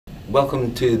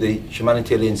Welcome to the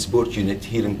Humanitarian Support Unit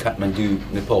here in Kathmandu,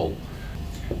 Nepal.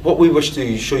 What we wish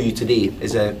to show you today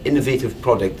is an innovative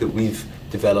product that we've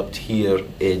developed here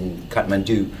in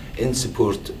Kathmandu in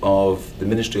support of the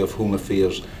Ministry of Home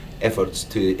Affairs efforts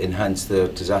to enhance their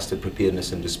disaster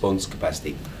preparedness and response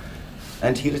capacity.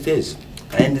 And here it is.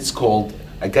 And it's called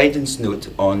A Guidance Note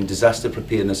on Disaster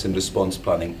Preparedness and Response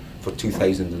Planning for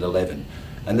 2011.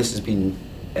 And this has been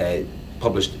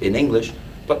published in English,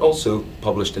 but also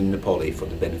published in Nepali for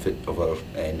the benefit of our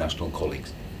national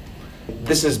colleagues.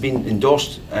 This has been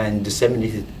endorsed and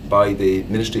disseminated by the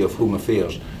Ministry of Home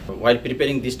Affairs. While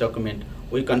preparing this document,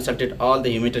 we consulted all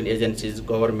the humanitarian agencies,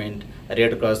 government,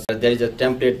 Red Cross. There is a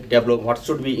template developed what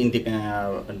should be in the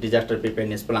disaster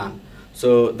preparedness plan.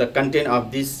 So the content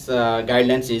of this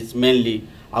guidelines is mainly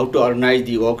how to organize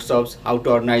the workshops, how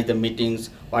to organize the meetings,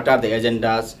 what are the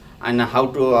agendas, and how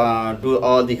to do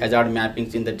all the hazard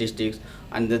mappings in the districts,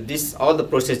 and all the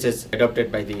processes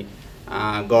adopted by the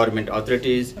government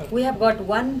authorities. We have got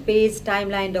one-page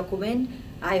timeline document.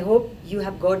 I hope you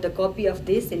have got the copy of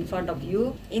this in front of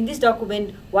you. In this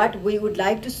document, what we would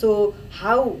like to show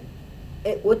how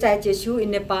OCHA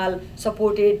in Nepal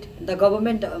supported the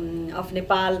government of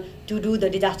Nepal to do the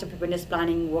disaster preparedness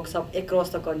planning workshop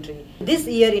across the country. This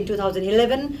year in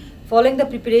 2011, following the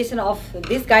preparation of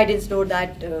this guidance note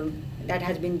that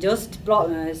has been just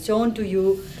shown to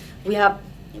you, we have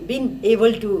been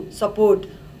able to support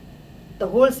the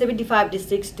whole 75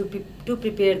 districts to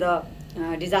prepare the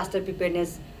disaster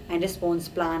preparedness and response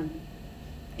plan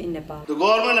in Nepal. The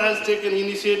government has taken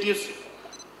initiatives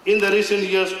in the recent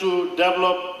years to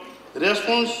develop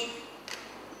response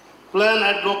plan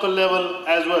at local level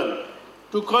as well.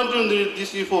 To continue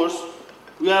these efforts,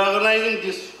 we are organizing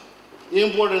this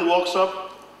important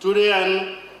workshop today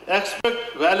and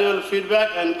expect valuable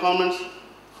feedback and comments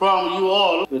from you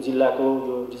all. यो जिल्लाको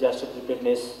यो disaster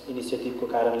preparedness इनिसिएटिभको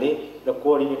कारणले र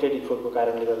coordinated इफोर्टको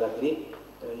कारणले गर्दाखेरि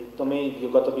एकदमै यो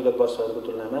गत विगत वर्षहरूको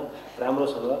तुलनामा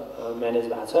राम्रोसँग manage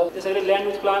भएको छ। त्यसैले ल्यान्ड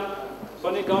युज प्लान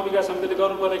पनि गाउँ विकास समितिले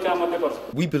गर्नुपर्ने काममध्ये पर्छ।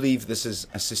 We believe this is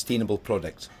a sustainable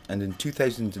product, and in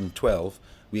 2012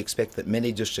 we expect that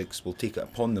many districts will take it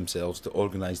upon themselves to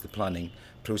organise the planning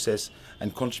process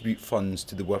and contribute funds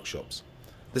to the workshops.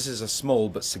 This is a small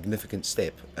but significant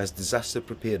step as disaster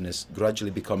preparedness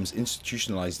gradually becomes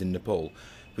institutionalised in Nepal,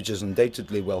 which is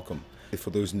undoubtedly welcome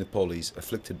for those Nepalis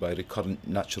afflicted by recurrent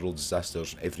natural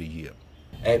disasters every year.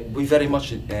 We very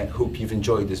much hope you've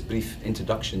enjoyed this brief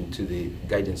introduction to the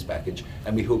guidance package,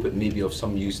 and we hope it may be of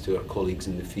some use to our colleagues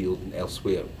in the field and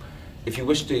elsewhere. If you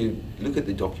wish to look at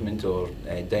the document or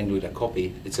download a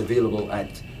copy, it's available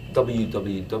at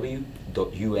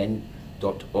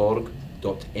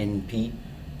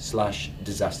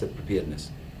www.un.org.np/disaster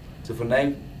preparedness. So for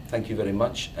now, thank you very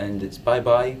much, and it's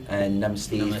bye-bye and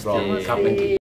namaste. Namaste. From Kathmandu.